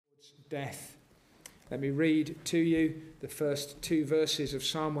death. Let me read to you the first two verses of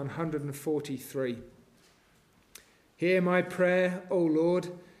Psalm 143. Hear my prayer, O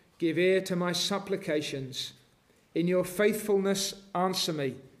Lord, give ear to my supplications. In your faithfulness answer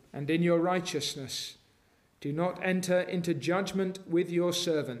me, and in your righteousness. Do not enter into judgment with your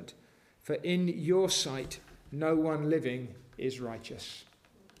servant, for in your sight no one living is righteous.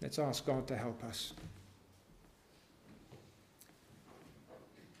 Let's ask God to help us.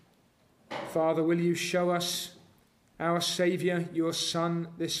 Father, will you show us our Saviour, your Son,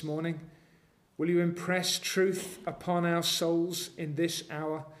 this morning? Will you impress truth upon our souls in this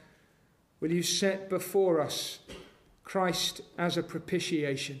hour? Will you set before us Christ as a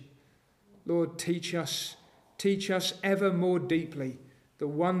propitiation? Lord, teach us ever more deeply the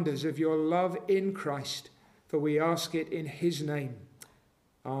wonders of your love in Christ, for we ask it in his name.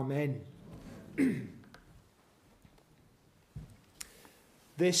 Amen.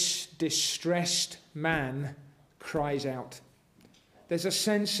 This distressed man cries out. There's a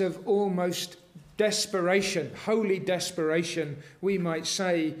sense of almost desperation, holy desperation, we might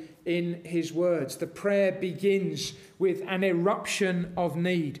say, in his words. The prayer begins with an eruption of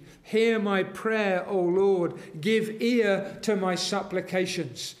need. Hear my prayer, O Lord. Give ear to my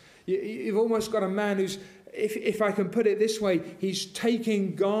supplications. You've almost got a man who's, if I can put it this way, he's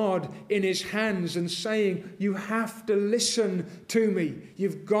taking God in his hands and saying, you have to listen to me.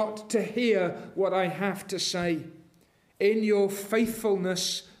 You've got to hear what I have to say. In your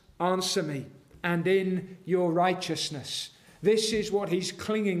faithfulness, answer me, and in your righteousness. This is what he's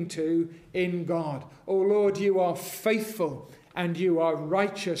clinging to in God. Oh Lord, you are faithful and you are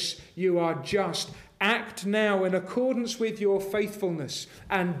righteous. You are just. Act now in accordance with your faithfulness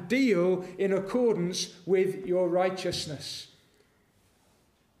and deal in accordance with your righteousness.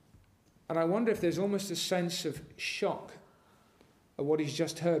 And I wonder if there's almost a sense of shock at what he's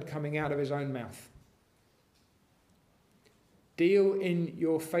just heard coming out of his own mouth. Deal in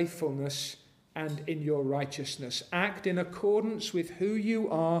your faithfulness and in your righteousness. Act in accordance with who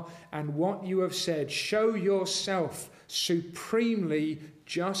you are and what you have said. Show yourself supremely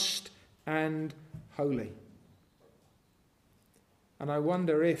just and holy. And I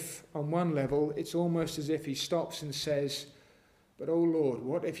wonder if, on one level, it's almost as if he stops and says, but oh Lord,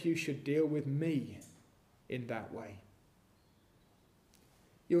 what if you should deal with me in that way?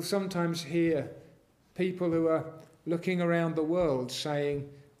 You'll sometimes hear people who are looking around the world saying,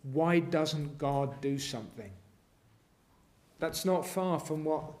 why doesn't God do something? That's not far from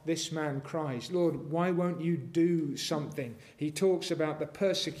what this man cries. Lord, why won't you do something? He talks about the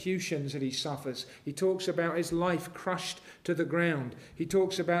persecutions that he suffers. He talks about his life crushed to the ground. He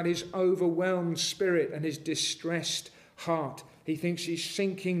talks about his overwhelmed spirit and his distressed heart. He thinks he's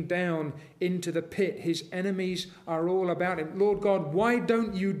sinking down into the pit. His enemies are all about him. Lord God, why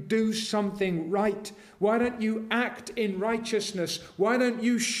don't you do something right? Why don't you act in righteousness? Why don't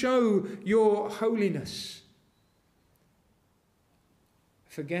you show your holiness?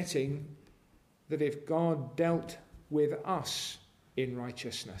 Forgetting that if God dealt with us in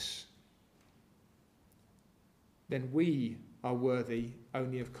righteousness, then we are worthy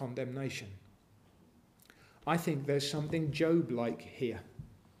only of condemnation. I think there's something Job-like here.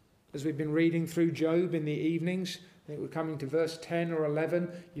 As we've been reading through Job in the evenings, I think we're coming to verse 10 or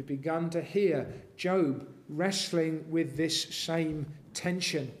 11, you've begun to hear Job wrestling with this same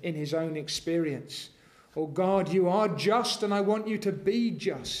tension in his own experience. Oh God, you are just and I want you to be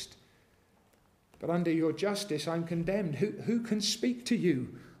just. But under your justice I'm condemned. Who can speak to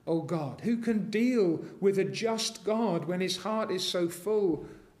you, oh God? Who can deal with a just God when his heart is so full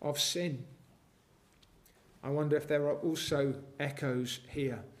of sin? I wonder if there are also echoes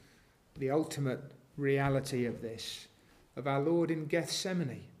here. The ultimate reality of this, of our Lord in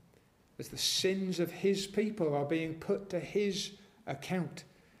Gethsemane, as the sins of his people are being put to his account.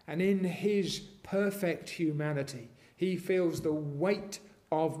 And in his perfect humanity, he feels the weight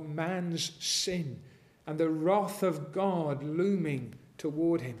of man's sin and the wrath of God looming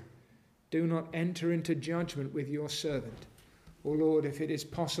toward him. Do not enter into judgment with your servant. O Lord, if it is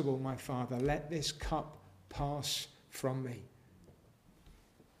possible, my Father, let this cup pass from me.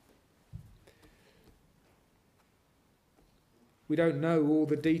 We don't know all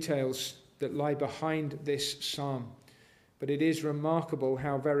the details that lie behind this psalm, but it is remarkable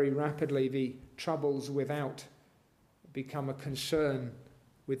how very rapidly the troubles without become a concern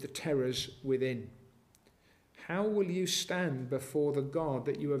with the terrors within. How will you stand before the God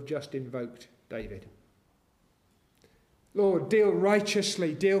that you have just invoked, David? Lord, deal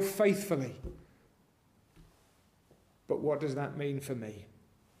righteously, deal faithfully. But what does that mean for me?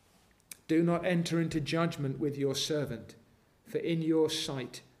 Do not enter into judgment with your servant, for in your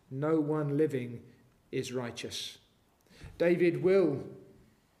sight no one living is righteous. David will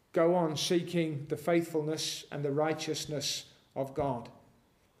go on seeking the faithfulness and the righteousness of God,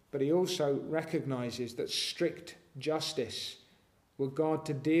 but he also recognizes that strict justice, were God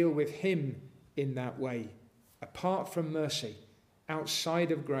to deal with him in that way, apart from mercy,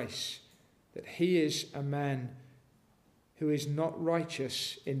 outside of grace, that he is a man who is not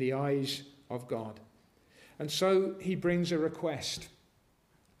righteous in the eyes of God. And so he brings a request.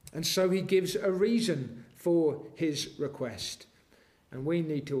 And so he gives a reason for his request. And we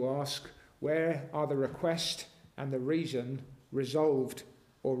need to ask, where are the request and the reason resolved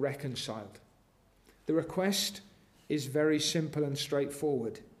or reconciled? The request is very simple and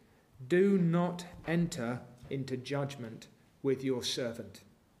straightforward. Do not enter into judgment with your servant.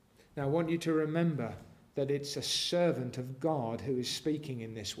 Now I want you to remember that it's a servant of God who is speaking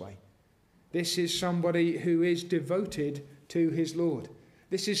in this way. This is somebody who is devoted to his Lord.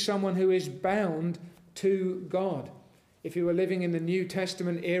 This is someone who is bound to God. If he were living in the New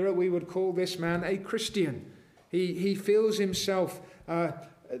Testament era, we would call this man a Christian. He feels himself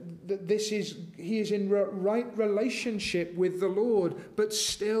he is in right relationship with the Lord, but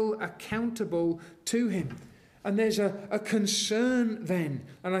still accountable to him. And there's a concern then,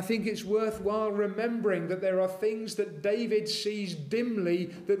 and I think it's worthwhile remembering that there are things that David sees dimly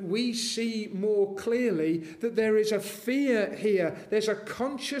that we see more clearly, that there is a fear here. There's a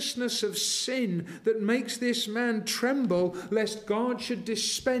consciousness of sin that makes this man tremble lest God should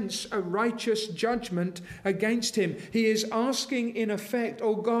dispense a righteous judgment against him. He is asking in effect,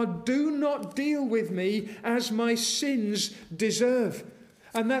 "Oh God, do not deal with me as my sins deserve."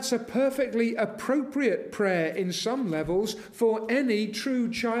 And that's a perfectly appropriate prayer in some levels for any true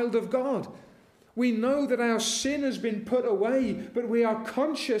child of God. We know that our sin has been put away, but we are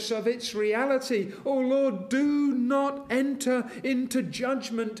conscious of its reality. Oh Lord, do not enter into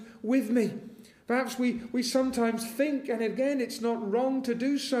judgment with me. Perhaps we sometimes think, and again, it's not wrong to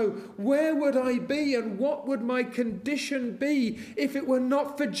do so, where would I be and what would my condition be if it were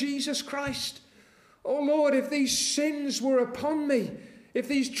not for Jesus Christ? Oh Lord, if these sins were upon me, if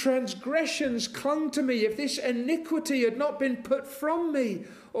these transgressions clung to me, if this iniquity had not been put from me,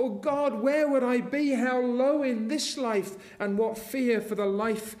 oh God, where would I be? How low in this life, and what fear for the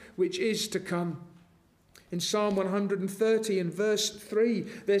life which is to come. In Psalm 130 and verse 3,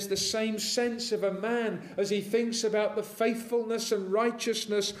 there's the same sense of a man as he thinks about the faithfulness and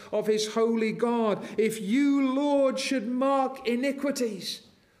righteousness of his holy God. If you, Lord, should mark iniquities,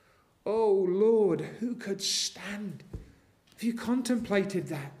 oh Lord, who could stand? Have you contemplated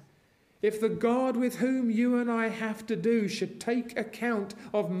that? If the God with whom you and I have to do should take account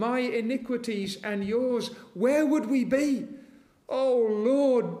of my iniquities and yours, where would we be? Oh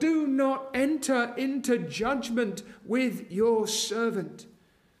Lord, do not enter into judgment with your servant.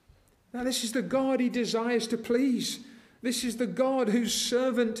 Now this is the God he desires to please. This is the God whose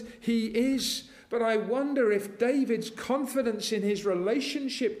servant he is. But I wonder if David's confidence in his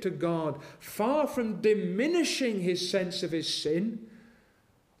relationship to God, far from diminishing his sense of his sin,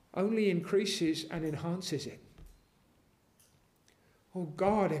 only increases and enhances it. Oh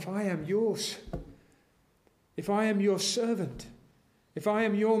God, if I am yours, if I am your servant, if I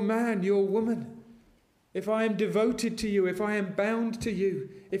am your man, your woman, if I am devoted to you, if I am bound to you,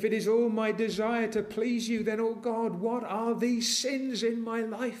 if it is all my desire to please you, then, oh God, what are these sins in my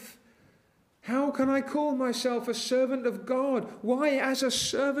life? How can I call myself a servant of God? Why, as a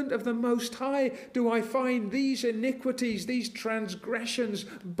servant of the Most High, do I find these iniquities, these transgressions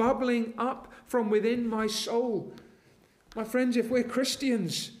bubbling up from within my soul? My friends, if we're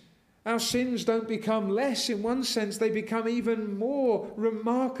Christians, our sins don't become less. In one sense, they become even more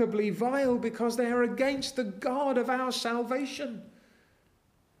remarkably vile because they are against the God of our salvation.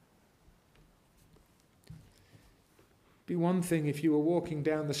 Be one thing if you were walking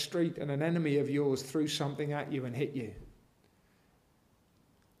down the street and an enemy of yours threw something at you and hit you.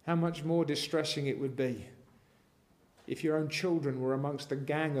 How much more distressing it would be if your own children were amongst a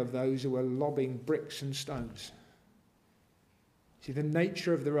gang of those who were lobbing bricks and stones. See, the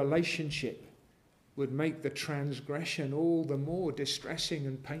nature of the relationship would make the transgression all the more distressing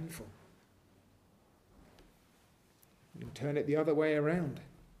and painful. You can turn it the other way around.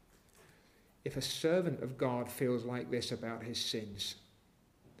 If a servant of God feels like this about his sins,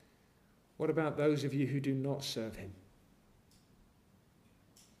 what about those of you who do not serve him?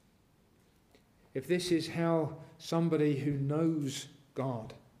 If this is how somebody who knows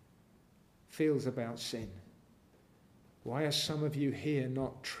God feels about sin, why are some of you here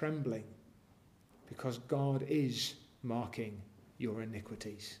not trembling? Because God is marking your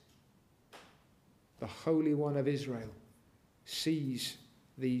iniquities. The Holy One of Israel sees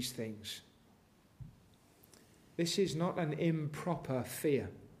these things. This is not an improper fear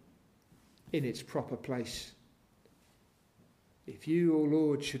in its proper place. If you, O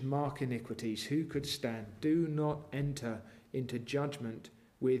Lord, should mark iniquities, who could stand? Do not enter into judgment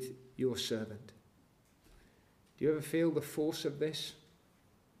with your servant. Do you ever feel the force of this?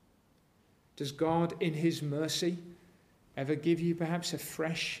 Does God, in his mercy, ever give you perhaps a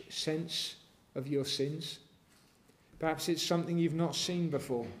fresh sense of your sins? Perhaps it's something you've not seen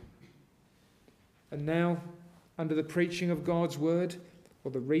before. And now, under the preaching of God's word,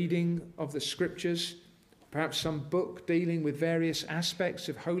 or the reading of the scriptures, perhaps some book dealing with various aspects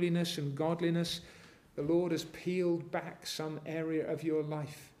of holiness and godliness, the Lord has peeled back some area of your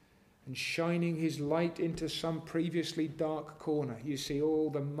life and shining his light into some previously dark corner. You see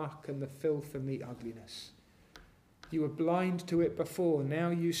all the muck and the filth and the ugliness. You were blind to it before, now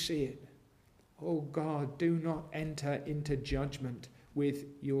you see it. Oh God, do not enter into judgment with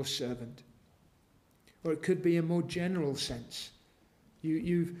your servant. Or it could be a more general sense.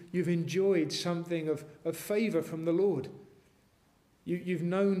 You've enjoyed something of favour from the Lord. You've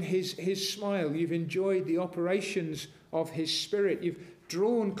known his smile. You've enjoyed the operations of his Spirit. You've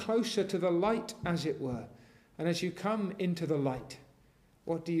drawn closer to the light, as it were. And as you come into the light,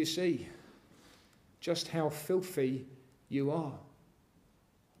 what do you see? Just how filthy you are.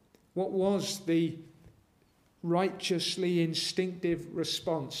 What was the righteously instinctive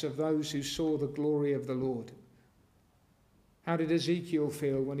response of those who saw the glory of the Lord? How did Ezekiel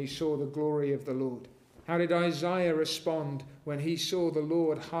feel when he saw the glory of the Lord? How did Isaiah respond when he saw the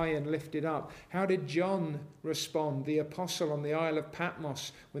Lord high and lifted up? How did John respond, the apostle on the Isle of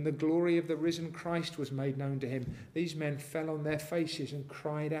Patmos, when the glory of the risen Christ was made known to him? These men fell on their faces and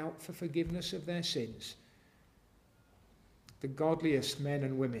cried out for forgiveness of their sins. The godliest men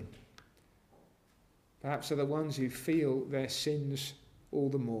and women, perhaps, are the ones who feel their sins all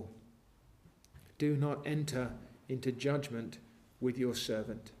the more. Do not enter into judgment with your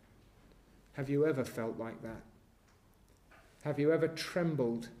servant. Have you ever felt like that? Have you ever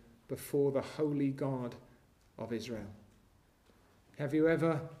trembled before the holy God of Israel? Have you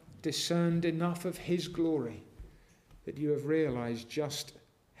ever discerned enough of his glory that you have realized just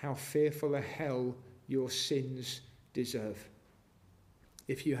how fearful a hell your sins deserve?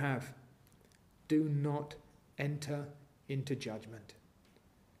 If you have, do not enter into judgment.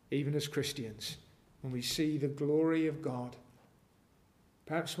 Even as Christians, when we see the glory of God,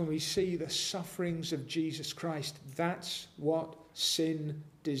 perhaps when we see the sufferings of Jesus Christ, that's what sin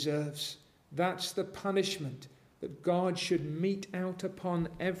deserves. That's the punishment that God should mete out upon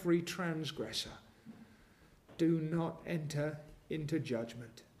every transgressor. Do not enter into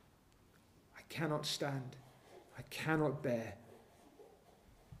judgment. I cannot stand. I cannot bear.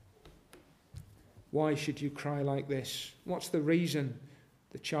 Why should you cry like this? What's the reason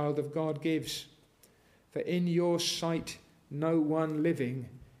the child of God gives? For in your sight no one living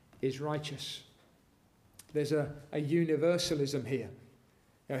is righteous. There's a universalism here.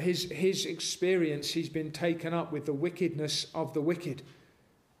 Now his experience, he's been taken up with the wickedness of the wicked.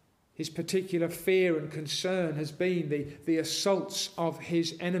 His particular fear and concern has been the assaults of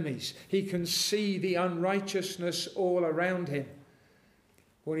his enemies. He can see the unrighteousness all around him.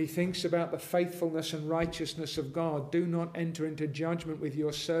 When he thinks about the faithfulness and righteousness of God, do not enter into judgment with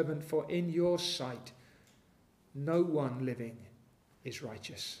your servant, for in your sight no one living is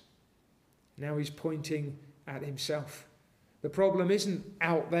righteous. Now he's pointing at himself. The problem isn't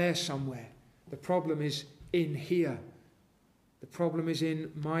out there somewhere. The problem is in here. The problem is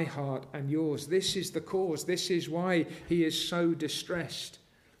in my heart and yours. This is the cause. This is why he is so distressed.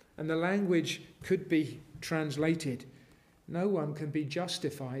 And the language could be translated, no one can be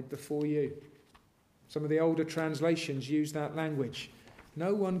justified before you. Some of the older translations use that language.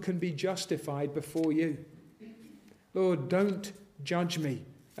 No one can be justified before you. Lord, don't judge me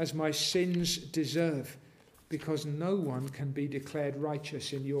as my sins deserve, because no one can be declared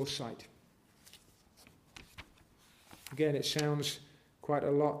righteous in your sight. Again, it sounds quite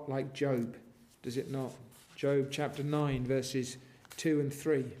a lot like Job, does it not? Job chapter 9, verses 2 and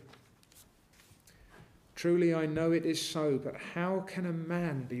 3. Truly I know it is so, but how can a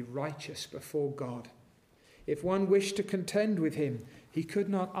man be righteous before God? If one wished to contend with him, he could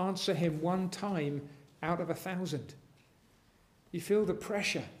not answer him one time out of 1,000. You feel the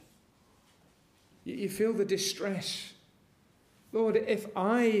pressure. You feel the distress. Lord, if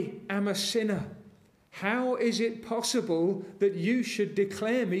I am a sinner, how is it possible that you should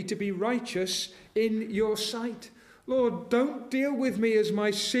declare me to be righteous in your sight? Lord, don't deal with me as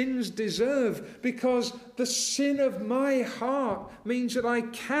my sins deserve, because the sin of my heart means that I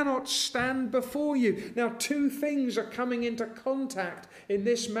cannot stand before you. Now, two things are coming into contact in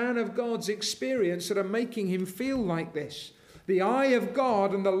this man of God's experience that are making him feel like this. The eye of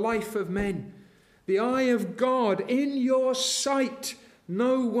God and the life of men. The eye of God, in your sight,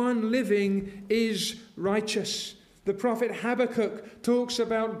 no one living is righteous. The prophet Habakkuk talks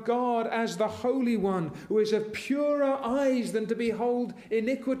about God as the Holy One, who is of purer eyes than to behold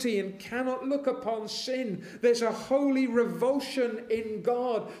iniquity and cannot look upon sin. There's a holy revulsion in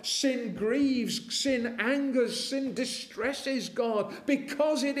God. Sin grieves, sin angers, sin distresses God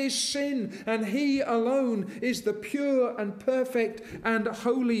because it is sin, and He alone is the pure and perfect and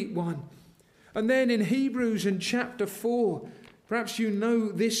holy one. And then in Hebrews in chapter 4, perhaps you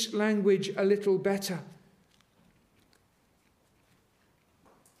know this language a little better.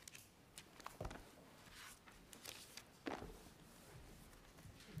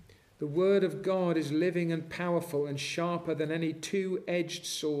 The word of God is living and powerful and sharper than any two-edged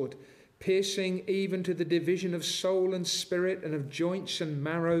sword, piercing even to the division of soul and spirit and of joints and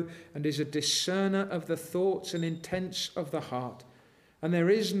marrow, and is a discerner of the thoughts and intents of the heart. And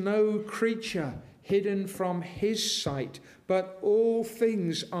there is no creature hidden from his sight, but all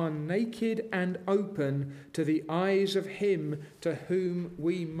things are naked and open to the eyes of him to whom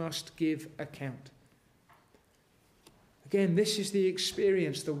we must give account. Again, this is the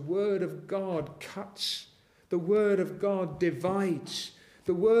experience. The word of God cuts. The word of God divides.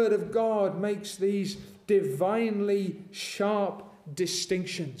 The word of God makes these divinely sharp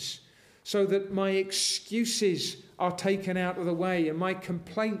distinctions so that my excuses are taken out of the way and my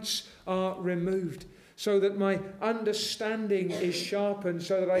complaints are removed, so that my understanding is sharpened,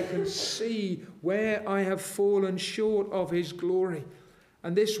 so that I can see where I have fallen short of his glory.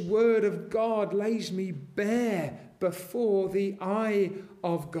 And this word of God lays me bare before the eye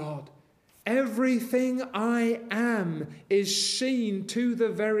of God. Everything I am is seen to the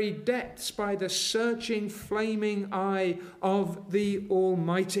very depths by the searching, flaming eye of the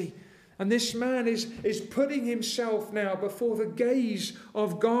Almighty. And this man is putting himself now before the gaze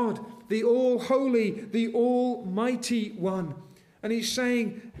of God, the all-holy, the almighty one. And he's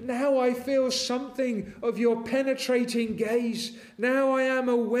saying, now I feel something of your penetrating gaze. Now I am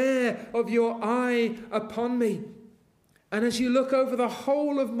aware of your eye upon me. And as you look over the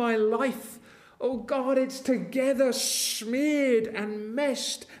whole of my life, oh God, it's together smeared and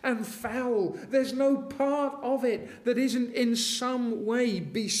messed and foul. There's no part of it that isn't in some way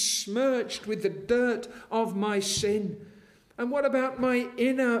besmirched with the dirt of my sin. And what about my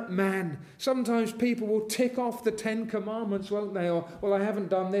inner man? Sometimes people will tick off the 10 Commandments, won't they? Or, well, I haven't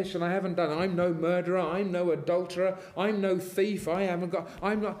done this and I haven't done, I'm no murderer, I'm no adulterer, I'm no thief, I'm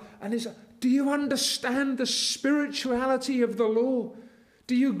not. And do you understand the spirituality of the law?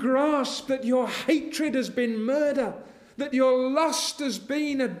 Do you grasp that your hatred has been murder, that your lust has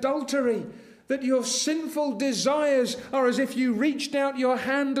been adultery, that your sinful desires are as if you reached out your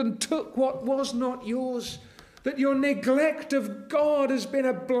hand and took what was not yours, that your neglect of God has been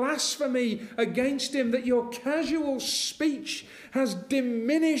a blasphemy against him, that your casual speech has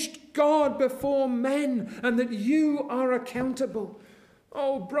diminished God before men, and that you are accountable?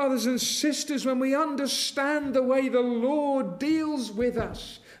 Oh, brothers and sisters, when we understand the way the Lord deals with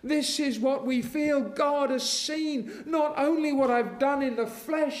us, this is what we feel. God has seen not only what I've done in the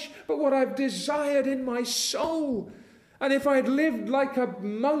flesh, but what I've desired in my soul. And if I'd lived like a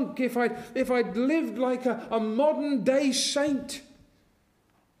monk, if I'd lived like a modern day saint,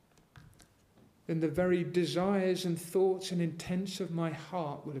 then the very desires and thoughts and intents of my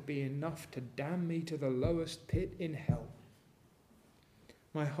heart would be enough to damn me to the lowest pit in hell.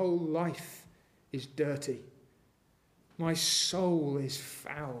 My whole life is dirty. My soul is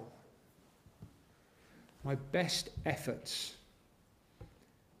foul. My best efforts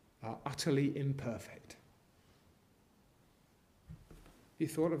are utterly imperfect. You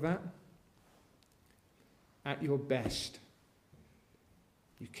thought of that? At your best,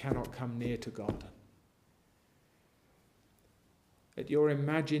 you cannot come near to God. At your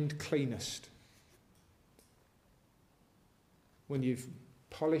imagined cleanest, when you've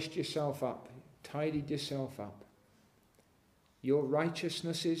polished yourself up, tidied yourself up, your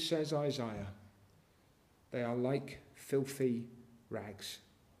righteousnesses, says Isaiah, they are like filthy rags.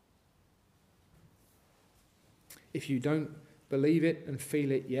 If you don't believe it and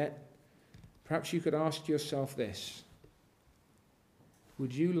feel it yet, perhaps you could ask yourself this: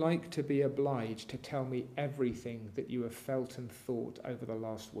 would you like to be obliged to tell me everything that you have felt and thought over the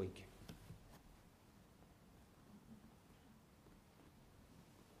last week?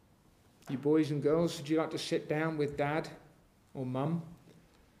 You boys and girls, would you like to sit down with dad or mum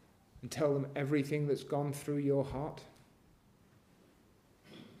and tell them everything that's gone through your heart?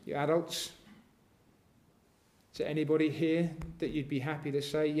 You adults, is there anybody here that you'd be happy to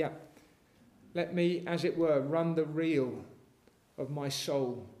say, yeah, let me, as it were, run the reel of my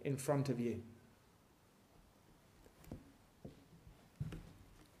soul in front of you?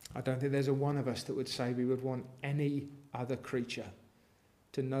 I don't think there's a one of us that would say we would want any other creature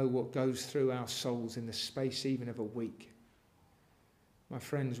to know what goes through our souls in the space even of a week. My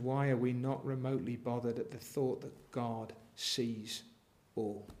friends, why are we not remotely bothered at the thought that God sees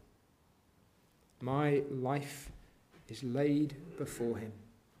all? My life is laid before him.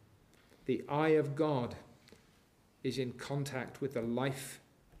 The eye of God is in contact with the life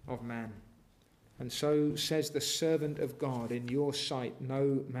of man. And so says the servant of God, in your sight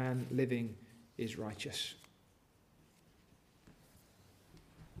no man living is righteous.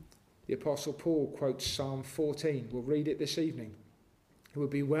 The Apostle Paul quotes Psalm 14. We'll read it this evening. It would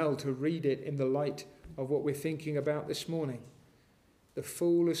be well to read it in the light of what we're thinking about this morning. The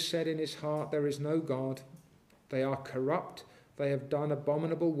fool has said in his heart, there is no God. They are corrupt. They have done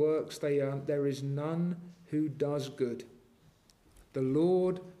abominable works. There is none who does good. The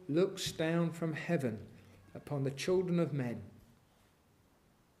Lord looks down from heaven upon the children of men.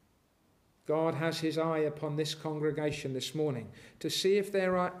 God has his eye upon this congregation this morning to see if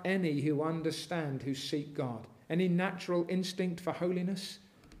there are any who understand, who seek God. Any natural instinct for holiness?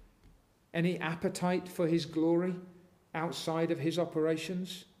 Any appetite for his glory outside of his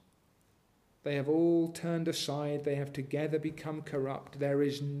operations? They have all turned aside. They have together become corrupt. There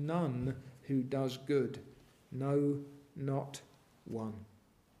is none who does good. No, not one.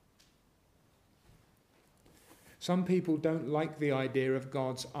 Some people don't like the idea of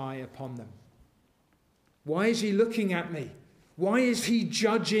God's eye upon them. Why is he looking at me? Why is he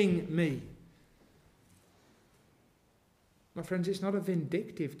judging me? My friends, it's not a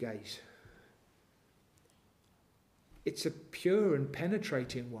vindictive gaze. It's a pure and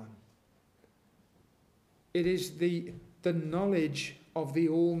penetrating one. It is the knowledge of the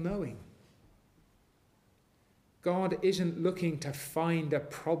all-knowing. God isn't looking to find a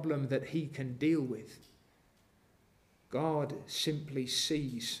problem that he can deal with. God simply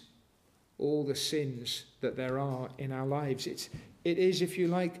sees all the sins that there are in our lives. It is, if you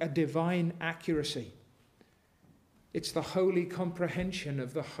like, a divine accuracy. It's the holy comprehension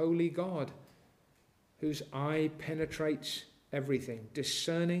of the holy God, whose eye penetrates everything,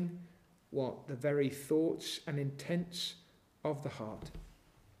 discerning what? The very thoughts and intents of the heart.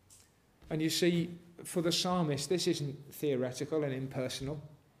 And you see, for the psalmist, this isn't theoretical and impersonal.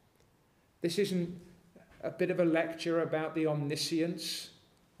 This isn't a bit of a lecture about the omniscience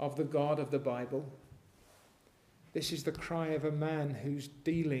of the God of the Bible. This is the cry of a man who's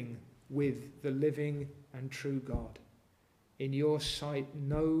dealing with the living and true God. In your sight,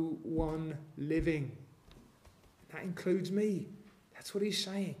 no one living. That includes me. That's what he's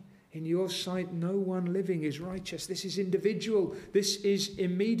saying. In your sight, no one living is righteous. This is individual. This is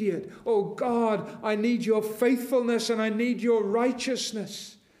immediate. Oh God, I need your faithfulness and I need your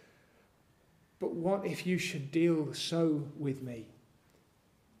righteousness. But what if you should deal so with me?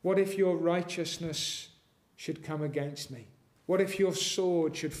 What if your righteousness should come against me? What if your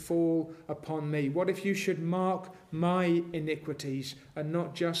sword should fall upon me? What if you should mark my iniquities and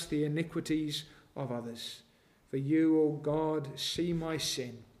not just the iniquities of others? For you, O God, see my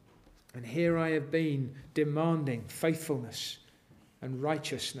sin. And here I have been demanding faithfulness and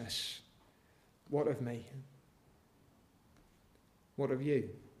righteousness. What of me? What of you?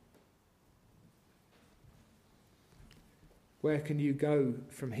 Where can you go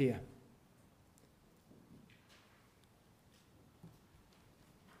from here?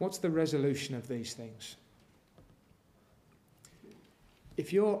 What's the resolution of these things?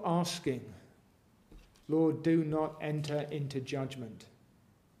 If you're asking, Lord, do not enter into judgment,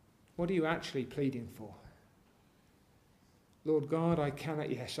 what are you actually pleading for? Lord God, I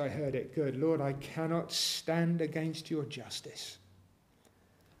cannot, yes, I heard it, good. Lord, I cannot stand against your justice.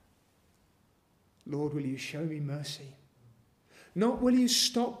 Lord, will you show me mercy? Not will you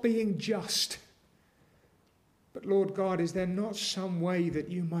stop being just, but Lord God, is there not some way that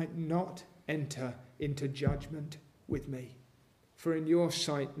you might not enter into judgment with me? For in your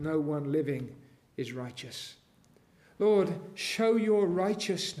sight no one living is righteous. Lord, show your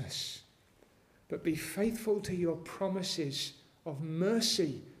righteousness, but be faithful to your promises of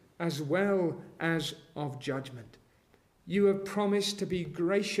mercy as well as of judgment. You have promised to be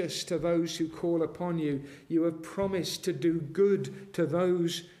gracious to those who call upon you. You have promised to do good to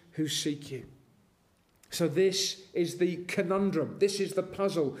those who seek you. So this is the conundrum. This is the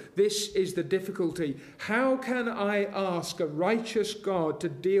puzzle. This is the difficulty. How can I ask a righteous God to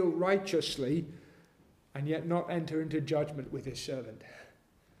deal righteously and yet not enter into judgment with his servant?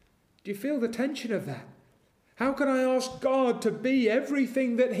 Do you feel the tension of that? How can I ask God to be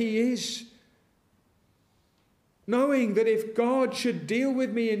everything that he is, knowing that if God should deal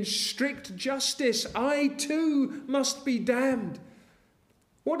with me in strict justice, I too must be damned?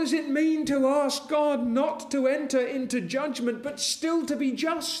 What does it mean to ask God not to enter into judgment, but still to be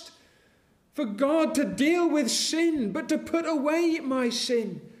just? For God to deal with sin, but to put away my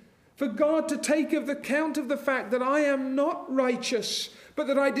sin. For God to take account of the fact that I am not righteous, but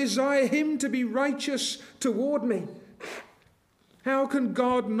that I desire him to be righteous toward me. How can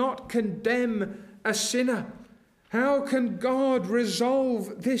God not condemn a sinner? How can God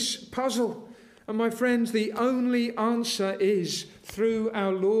resolve this puzzle? And my friends, the only answer is through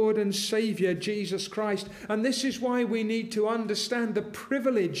our Lord and Saviour, Jesus Christ. And this is why we need to understand the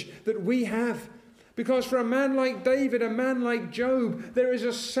privilege that we have. Because for a man like David, a man like Job, there is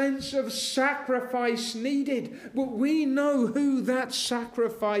a sense of sacrifice needed. But we know who that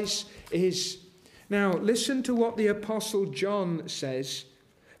sacrifice is. Now, listen to what the Apostle John says,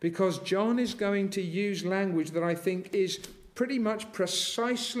 because John is going to use language that I think is pretty much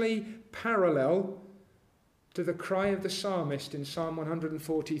precisely parallel to the cry of the psalmist in Psalm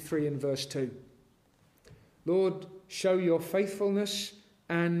 143 and verse 2. Lord, show your faithfulness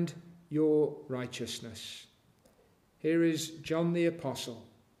and your righteousness. Here is John the Apostle.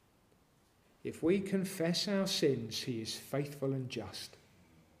 If we confess our sins, he is faithful and just.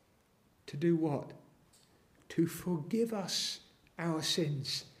 To do what? To forgive us our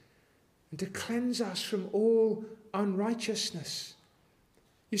sins and to cleanse us from all unrighteousness.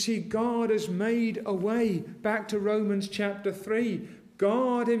 You see, God has made a way. Back to Romans chapter 3.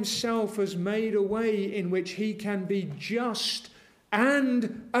 God himself has made a way in which he can be just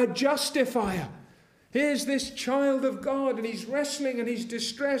and a justifier. Here's this child of God, and he's wrestling and he's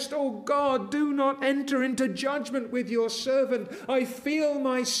distressed. Oh God, do not enter into judgment with your servant. I feel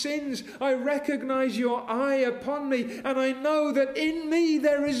my sins. I recognize your eye upon me, and I know that in me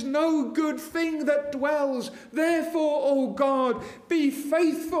there is no good thing that dwells. Therefore, oh God, be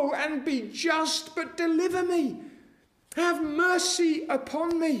faithful and be just, but deliver me. Have mercy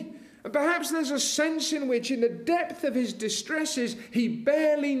upon me. And perhaps there's a sense in which, in the depth of his distresses, he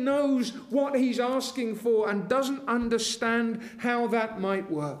barely knows what he's asking for and doesn't understand how that might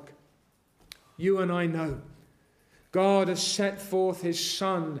work. You and I know God has set forth his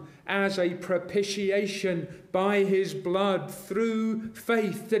Son as a propitiation by his blood through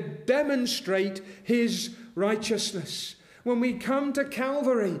faith to demonstrate his righteousness. When we come to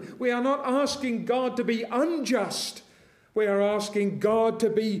Calvary, we are not asking God to be unjust. We are asking God to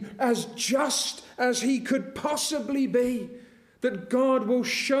be as just as he could possibly be, that God will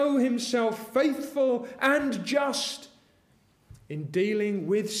show himself faithful and just in dealing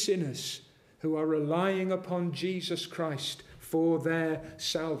with sinners who are relying upon Jesus Christ for their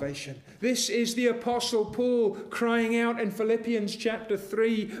salvation. This is the Apostle Paul crying out in Philippians chapter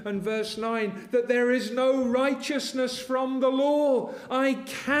 3 and verse 9 that there is no righteousness from the law. I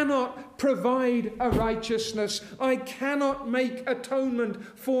cannot provide a righteousness. I cannot make atonement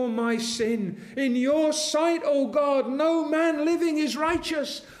for my sin. In your sight, O God, no man living is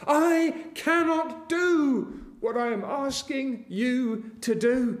righteous. I cannot do what I am asking you to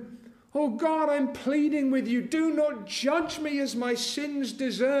do. Oh God, I'm pleading with you. Do not judge me as my sins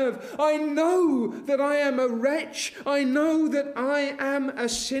deserve. I know that I am a wretch. I know that I am a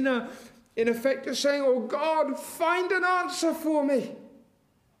sinner. In effect, you're saying, oh God, find an answer for me.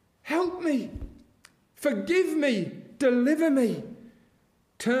 Help me. Forgive me. Deliver me.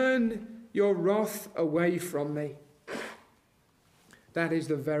 Turn your wrath away from me. That is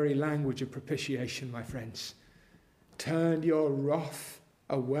the very language of propitiation, my friends. Turn your wrath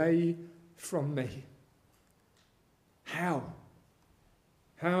away from me. How?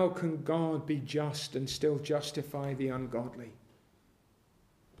 How can God be just and still justify the ungodly?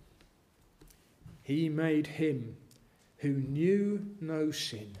 He made him who knew no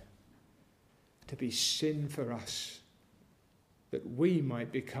sin to be sin for us, that we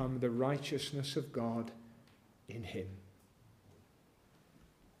might become the righteousness of God in him.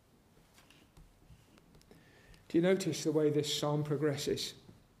 Do you notice the way this psalm progresses?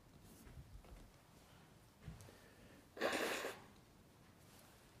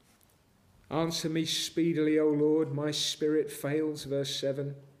 Answer me speedily, O Lord, my spirit fails, verse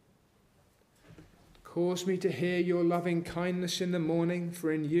 7. Cause me to hear your loving kindness in the morning,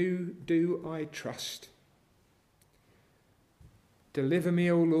 for in you do I trust. Deliver me,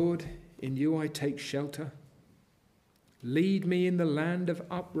 O Lord, In you I take shelter. Lead me in the land of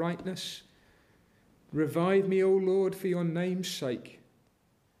uprightness. Revive me, O Lord, for your name's sake.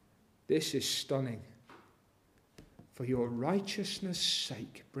 This is stunning. For your righteousness'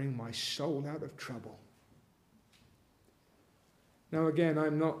 sake, bring my soul out of trouble. Now again,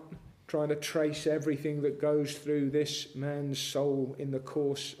 I'm not trying to trace everything that goes through this man's soul in the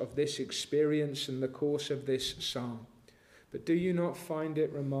course of this experience and the course of this psalm. But do you not find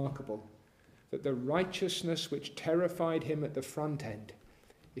it remarkable that the righteousness which terrified him at the front end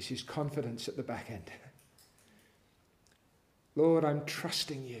is his confidence at the back end? Lord, I'm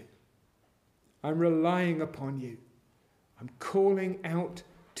trusting you. I'm relying upon you. I'm calling out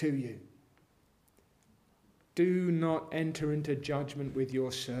to you. Do not enter into judgment with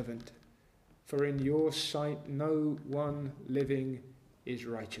your servant, for in your sight no one living is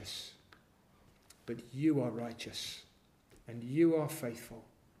righteous. But you are righteous, and you are faithful.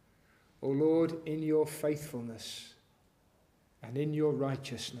 O Lord, in your faithfulness and in your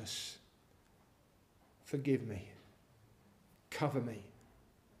righteousness, forgive me, cover me,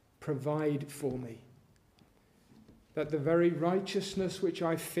 provide for me, that the very righteousness which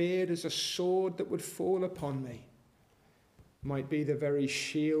I feared as a sword that would fall upon me might be the very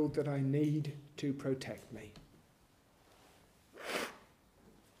shield that I need to protect me.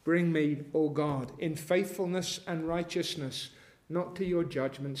 Bring me, O God, in faithfulness and righteousness, not to your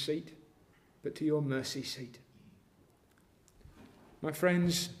judgment seat, but to your mercy seat. My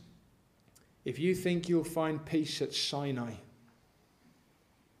friends, if you think you'll find peace at Sinai,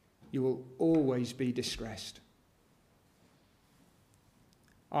 you will always be distressed.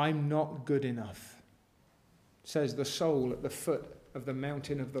 I'm not good enough, says the soul at the foot of the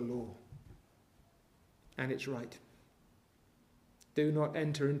mountain of the law. And it's right. Do not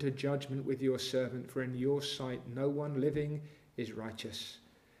enter into judgment with your servant, for in your sight no one living is righteous.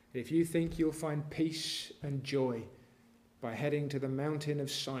 If you think you'll find peace and joy by heading to the mountain of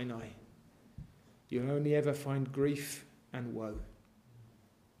Sinai, you'll only ever find grief and woe.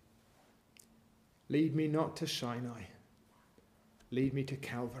 Lead me not to Sinai. Lead me to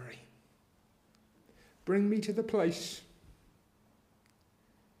Calvary. Bring me to the place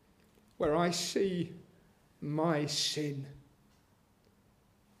where I see my sin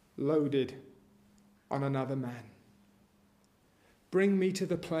loaded on another man. Bring me to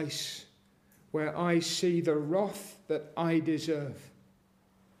the place where I see the wrath that I deserve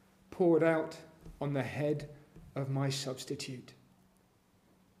poured out on the head of my substitute.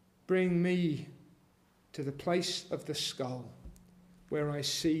 Bring me to the place of the skull where I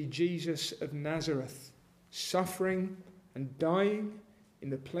see Jesus of Nazareth suffering and dying in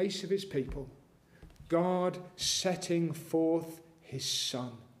the place of his people, God setting forth his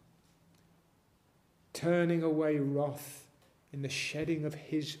Son, turning away wrath in the shedding of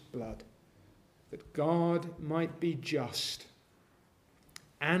his blood, that God might be just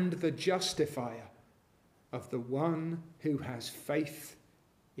and the justifier of the one who has faith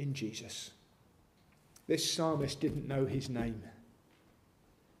in Jesus. This psalmist didn't know his name,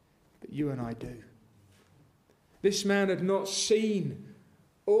 but you and I do. This man had not seen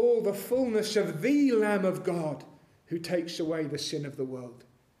all the fullness of the Lamb of God who takes away the sin of the world,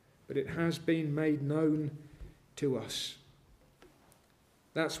 but it has been made known to us.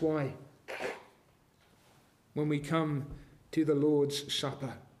 That's why when we come to the Lord's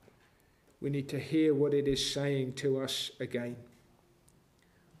Supper, we need to hear what it is saying to us again.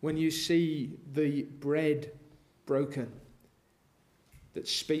 When you see the bread broken that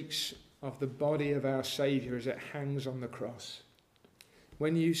speaks of the body of our Saviour as it hangs on the cross,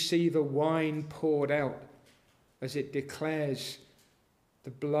 when you see the wine poured out as it declares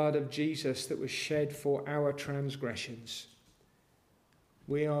the blood of Jesus that was shed for our transgressions,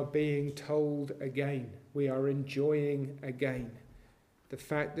 we are being told again, we are enjoying again the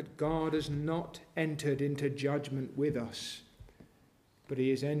fact that God has not entered into judgment with us, but he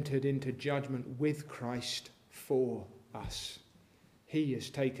has entered into judgment with Christ for us. He has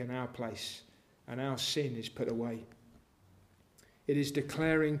taken our place and our sin is put away. It is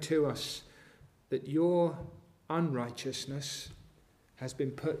declaring to us that your unrighteousness has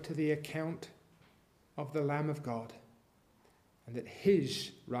been put to the account of the Lamb of God, and that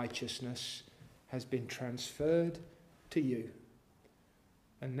his righteousness has been transferred to you.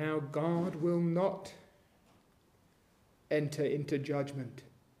 And now God will not enter into judgment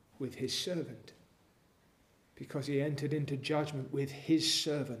with his servant, because he entered into judgment with his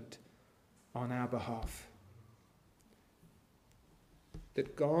servant on our behalf.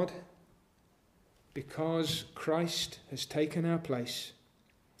 That God, because Christ has taken our place,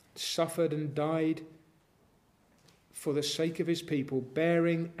 suffered and died for the sake of his people,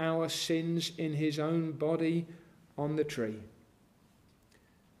 bearing our sins in his own body on the tree,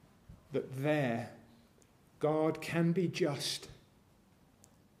 that there God can be just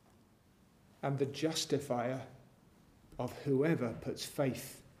and the justifier of whoever puts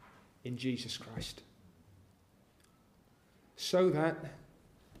faith in Jesus Christ. So that,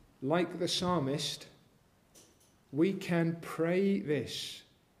 like the psalmist, we can pray this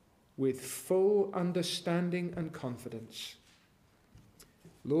with full understanding and confidence.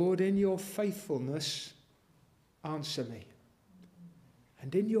 Lord, in your faithfulness, answer me,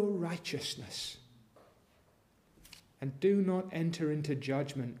 and in your righteousness, and do not enter into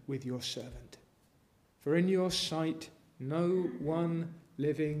judgment with your servant. For in your sight no one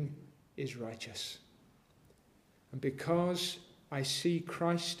living is righteous. And because I see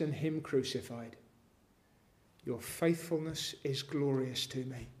Christ and him crucified, your faithfulness is glorious to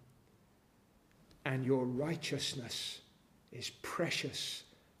me, and your righteousness is precious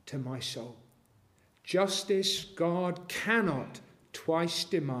to my soul. Justice God cannot twice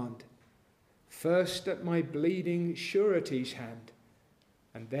demand, first at my bleeding surety's hand,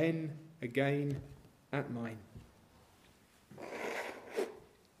 and then again at mine.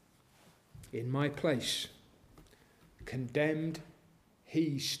 In my place, condemned,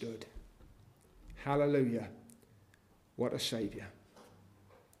 he stood. Hallelujah. What a Saviour.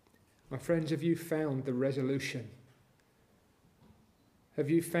 My friends, have you found the resolution? Have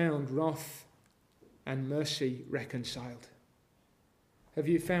you found wrath and mercy reconciled? Have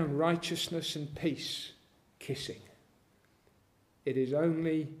you found righteousness and peace kissing? It is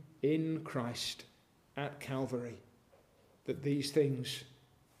only in Christ at Calvary that these things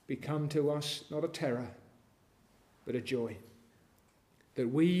become to us not a terror, but a joy. That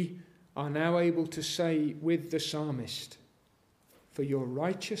we are now able to say with the psalmist, for your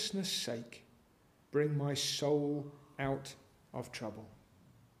righteousness' sake, bring my soul out of trouble.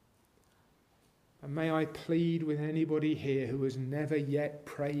 And may I plead with anybody here who has never yet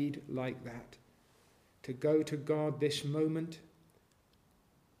prayed like that, to go to God this moment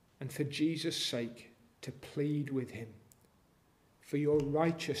and for Jesus' sake to plead with him. For your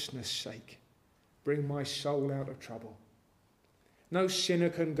righteousness' sake, bring my soul out of trouble. No sinner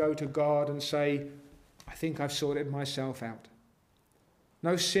can go to God and say, I think I've sorted myself out.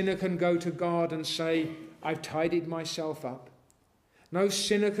 No sinner can go to God and say, I've tidied myself up. No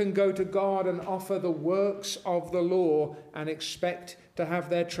sinner can go to God and offer the works of the law and expect to have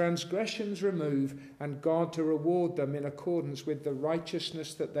their transgressions removed and God to reward them in accordance with the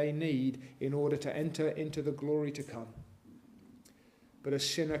righteousness that they need in order to enter into the glory to come. But a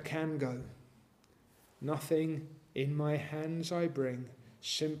sinner can go. Nothing in my hands I bring,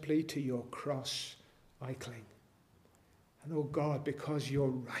 simply to your cross I cling. And oh God, because you're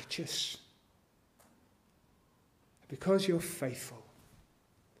righteous, because you're faithful,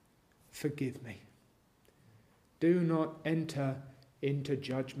 forgive me. Do not enter into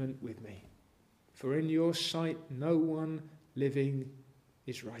judgment with me. For in your sight no one living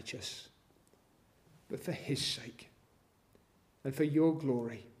is righteous. But for his sake and for your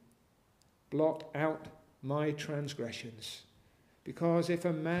glory, blot out my transgressions. Because if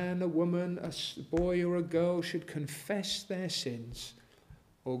a man, a woman, a boy or a girl should confess their sins,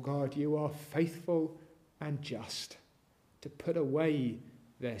 oh God, you are faithful and just to put away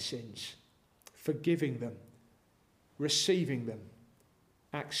their sins, forgiving them, receiving them,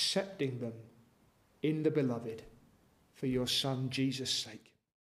 accepting them in the beloved for your Son Jesus' sake.